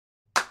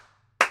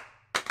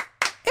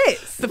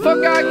It's the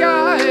fungi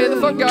guy, the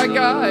fungi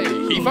guy.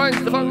 He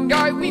finds the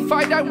fungi, we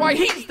find out why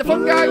he's the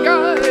fungi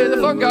guy, the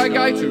fungi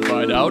guy. To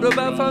find out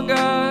about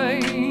fungi,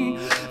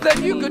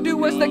 then you could do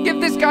worse than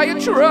give this guy a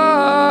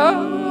try.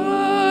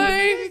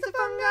 He's the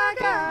fungi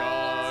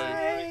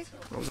guy.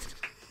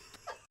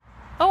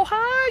 Oh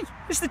hi,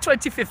 it's the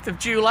 25th of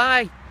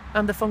July.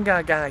 I'm the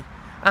fungi guy,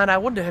 and I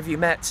wonder have you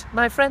met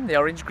my friend the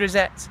orange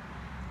grisette?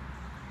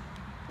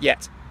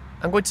 Yet.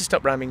 I'm going to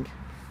stop rhyming.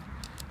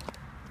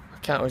 I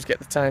can't always get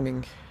the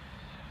timing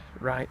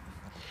right.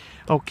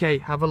 Okay,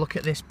 have a look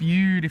at this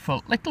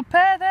beautiful little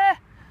pair there.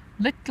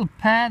 Little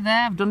pair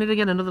there. I've done it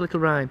again, another little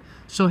rhyme.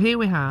 So here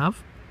we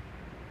have,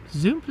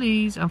 zoom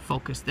please and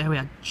focus. There we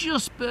are,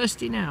 just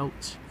bursting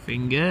out.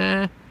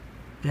 Finger.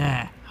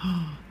 There.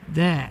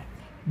 There.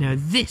 Now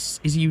this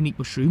is a unique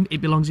mushroom.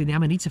 It belongs in the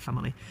amanita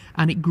family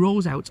and it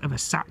grows out of a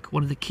sac.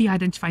 One of the key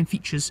identifying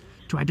features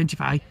to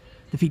identify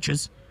the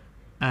features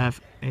of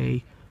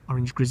a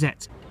orange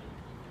grisette.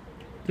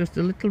 Just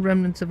a little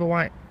remnant of a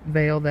white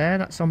veil there,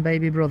 that's on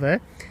baby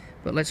brother.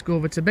 But let's go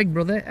over to big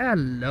brother.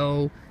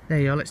 Hello. There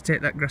you are, let's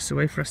take that grass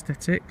away for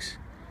aesthetics.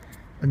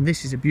 And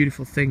this is a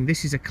beautiful thing.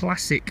 This is a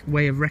classic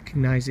way of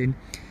recognising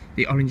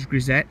the orange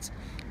grisette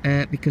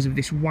because of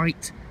this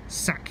white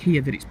sac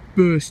here that it's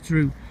burst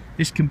through.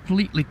 This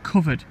completely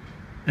covered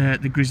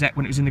the grisette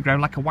when it was in the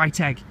ground like a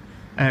white egg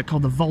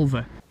called the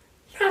vulva.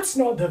 That's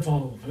not the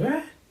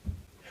vulva.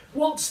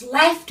 What's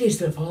left is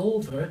the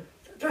vulva,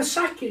 the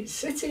sac it's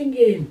sitting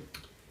in.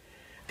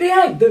 The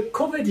egg that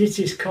covered it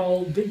is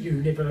called the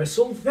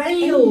universal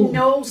veil. He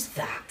knows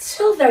that.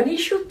 Well then he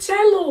should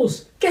tell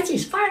us. Get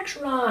his facts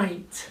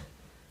right.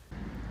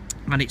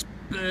 And it's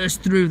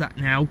burst through that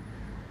now,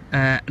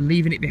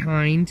 leaving it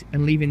behind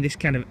and leaving this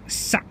kind of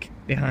sac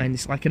behind.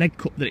 It's like an egg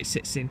cup that it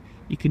sits in.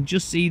 You can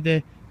just see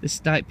the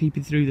stipe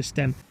peeping through the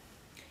stem.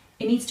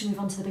 It needs to move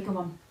on to the bigger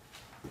one.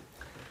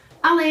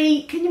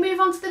 Ali, can you move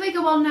on to the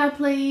bigger one now,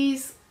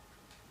 please?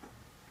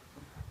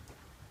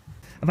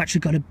 I've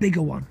actually got a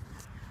bigger one.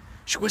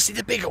 Shall we see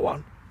the bigger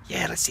one?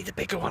 Yeah, let's see the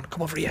bigger one.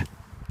 Come over here.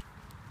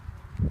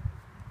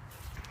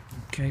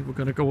 Okay, we're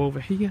going to go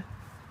over here.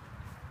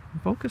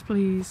 Focus,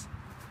 please.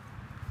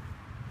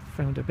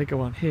 Found a bigger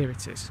one. Here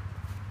it is.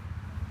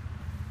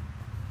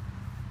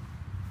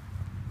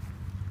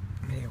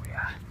 Here we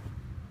are.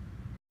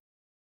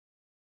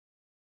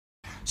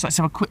 So let's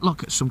have a quick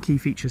look at some key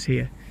features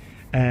here.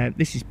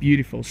 This is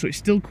beautiful. So it's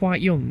still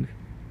quite young.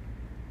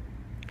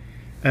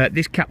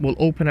 This cap will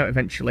open out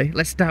eventually.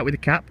 Let's start with the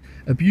cap.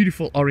 A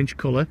beautiful orange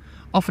colour,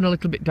 often a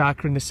little bit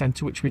darker in the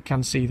centre, which we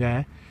can see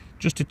there.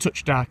 Just a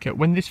touch darker.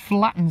 When this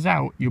flattens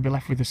out, you'll be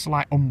left with a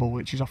slight umbel,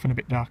 which is often a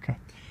bit darker.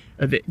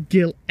 The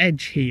gill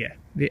edge here,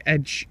 the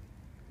edge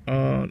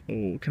on...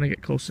 Oh, can I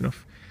get close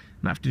enough?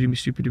 I might have to do my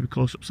super duper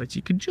close-up so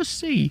you can just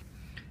see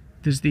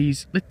there's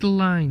these little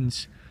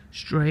lines,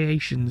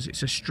 striations.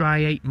 It's a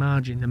striate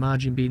margin, the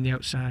margin being the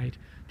outside.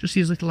 Just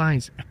these little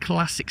lines, a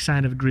classic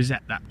sign of a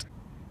grisette that.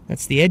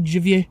 That's the edge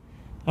of your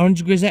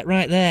orange grisette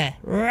right there,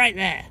 right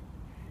there.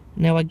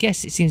 Now I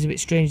guess it seems a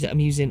bit strange that I'm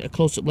using a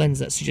close-up lens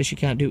that suggests you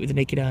can't do it with the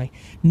naked eye.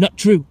 Not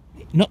true,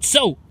 not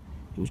so.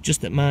 It was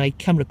just that my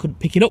camera couldn't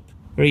pick it up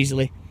very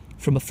easily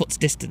from a foot's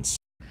distance.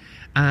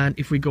 And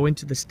if we go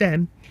into the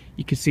stem,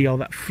 you can see all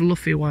that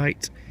fluffy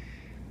white.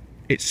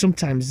 It's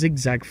sometimes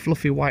zigzag,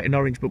 fluffy white and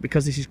orange, but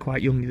because this is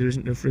quite young, there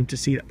isn't enough room to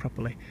see that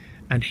properly.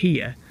 And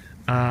here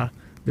are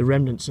the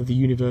remnants of the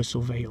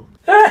universal veil.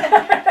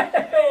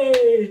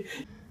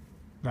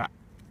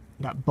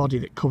 That body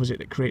that covers it,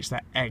 that creates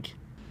that egg.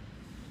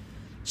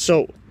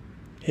 So,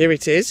 here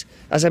it is.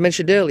 As I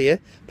mentioned earlier,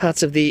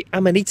 part of the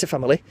amanita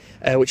family,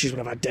 which is one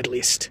of our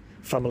deadliest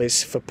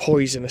families for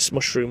poisonous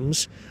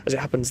mushrooms. As it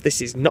happens,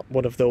 this is not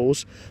one of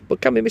those,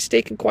 but can be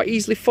mistaken quite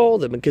easily for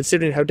them, and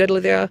considering how deadly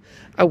they are,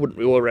 I wouldn't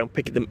go around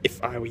picking them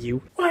if I were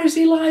you. Why is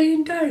he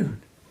lying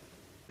down?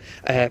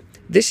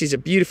 This is a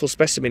beautiful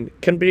specimen,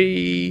 can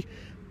be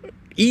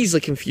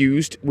easily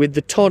confused with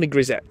the tawny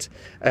grisette.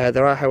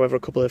 There are, however, a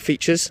couple of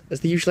features, as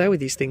they usually are with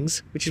these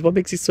things, which is what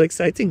makes it so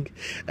exciting,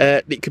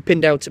 that you could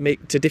pin down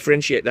to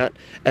differentiate that.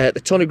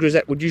 The tawny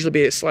grisette would usually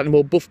be a slightly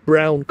more buff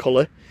brown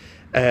colour,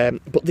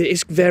 but it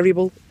is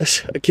variable.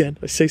 Again,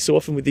 I say so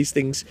often with these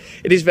things,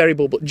 it is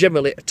variable, but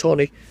generally a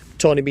tawny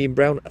being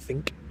brown, I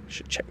think. I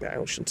should check that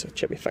out, shouldn't I?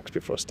 Check my facts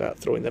before I start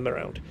throwing them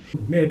around.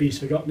 Maybe he's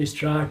forgotten his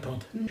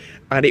tripod.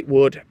 And it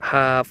would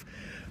have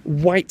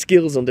white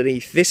gills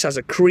underneath. This has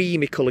a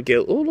creamy colour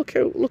gill. Oh,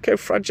 look how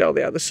fragile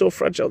they are. They're so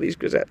fragile, these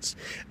grisettes.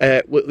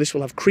 This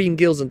will have cream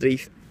gills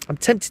underneath. I'm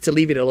tempted to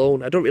leave it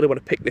alone. I don't really want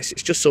to pick this.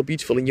 It's just so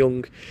beautiful and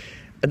young.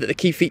 And that the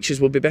key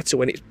features will be better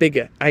when it's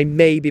bigger. I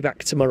may be back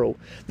tomorrow.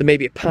 There may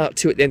be a part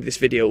 2 at the end of this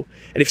video.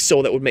 And if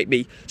so, that would make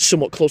me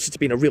somewhat closer to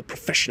being a real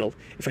professional.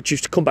 If I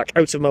choose to come back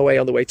out of my way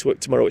on the way to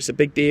work tomorrow, it's a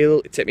big deal.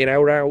 It'd take me an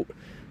hour out.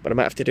 But I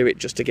might have to do it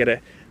just to get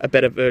a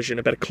better version,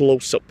 a better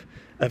close-up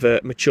of a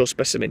mature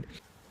specimen.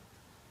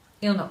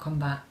 He'll not come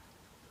back.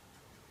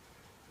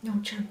 No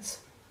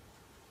chance.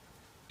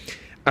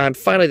 And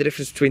finally, the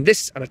difference between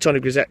this and a Tawny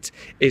Grisette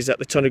is that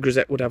the Tawny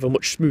Grisette would have a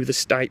much smoother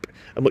stipe,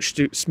 a much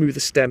smoother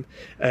stem,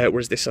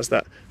 whereas this has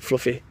that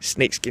fluffy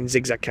snakeskin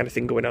zigzag kind of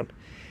thing going on.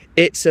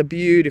 It's a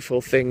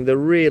beautiful thing. They're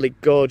really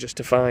gorgeous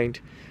to find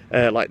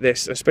like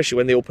this, especially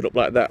when they open up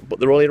like that. But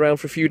they're only around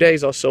for a few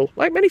days or so,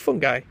 like many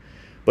fungi.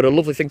 But a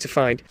lovely thing to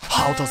find.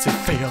 How does he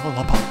feel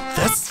about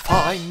this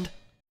find?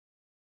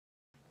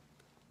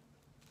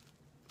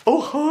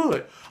 Oh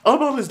hi,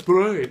 I'm on his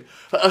brain.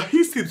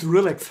 He seems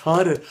really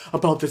excited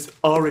about this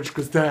orange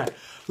grisette.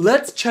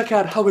 Let's check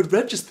out how it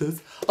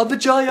registers on the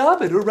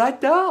gyranometer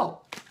right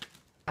now.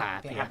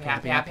 Happy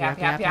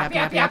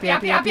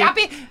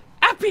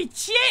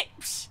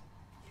chips!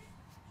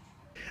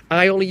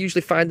 I only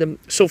usually find them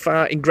so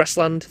far in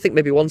grassland, I think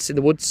maybe once in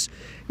the woods.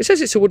 It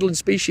says it's a woodland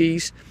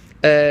species,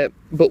 but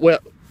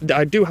what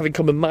I do have in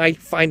common my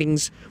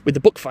findings with the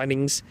book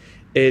findings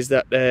is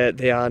that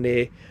they are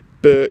near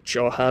birch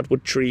or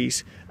hardwood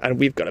trees, and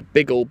we've got a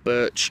big old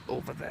birch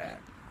over there.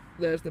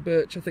 There's the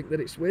birch I think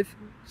that it's with.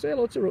 Say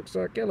hello to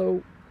Rucksack,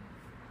 hello.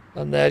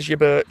 And there's your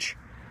birch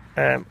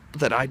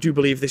that I do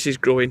believe this is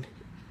growing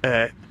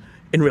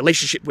in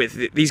relationship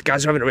with. These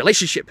guys are having a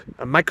relationship,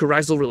 a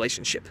mycorrhizal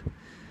relationship.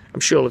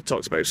 I'm sure I've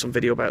talked about some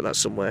video about that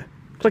somewhere.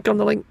 Click on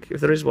the link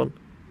if there is one.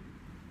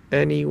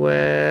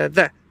 Anywhere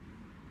there.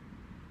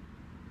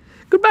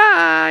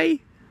 Goodbye!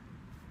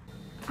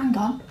 Hang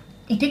on.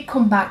 He did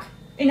come back.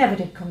 He never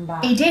did come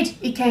back. He did.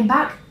 He came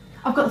back.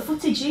 I've got the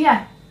footage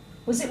here.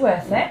 Was it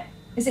worth it?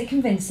 Is it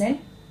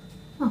convincing?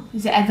 Oh,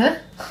 is it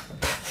ever?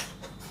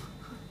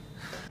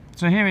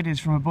 So here it is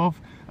from above,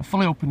 a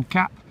fully open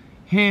cap.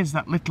 Here's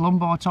that little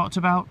umbo I talked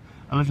about,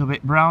 a little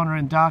bit browner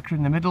and darker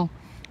in the middle.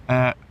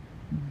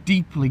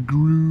 Deeply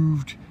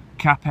grooved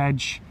cap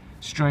edge,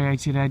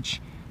 striated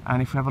edge,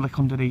 and if we have a look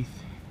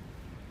underneath,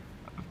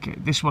 okay,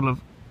 this will have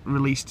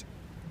released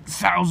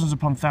thousands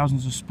upon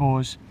thousands of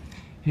spores.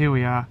 Here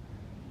we are,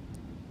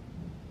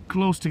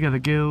 close together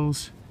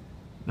gills,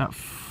 that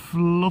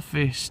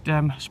fluffy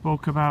stem I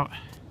spoke about,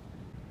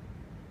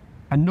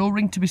 and no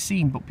ring to be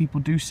seen, but people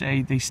do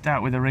say they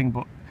start with a ring,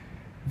 but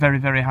very,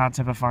 very hard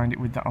to ever find it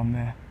with that on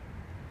there.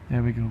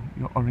 There we go,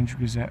 your orange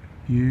grisette,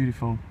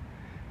 beautiful.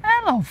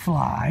 Hello,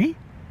 fly.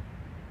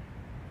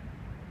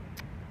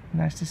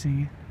 Nice to see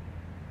you.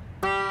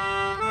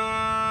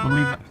 We'll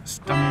leave that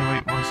standing the way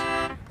it was.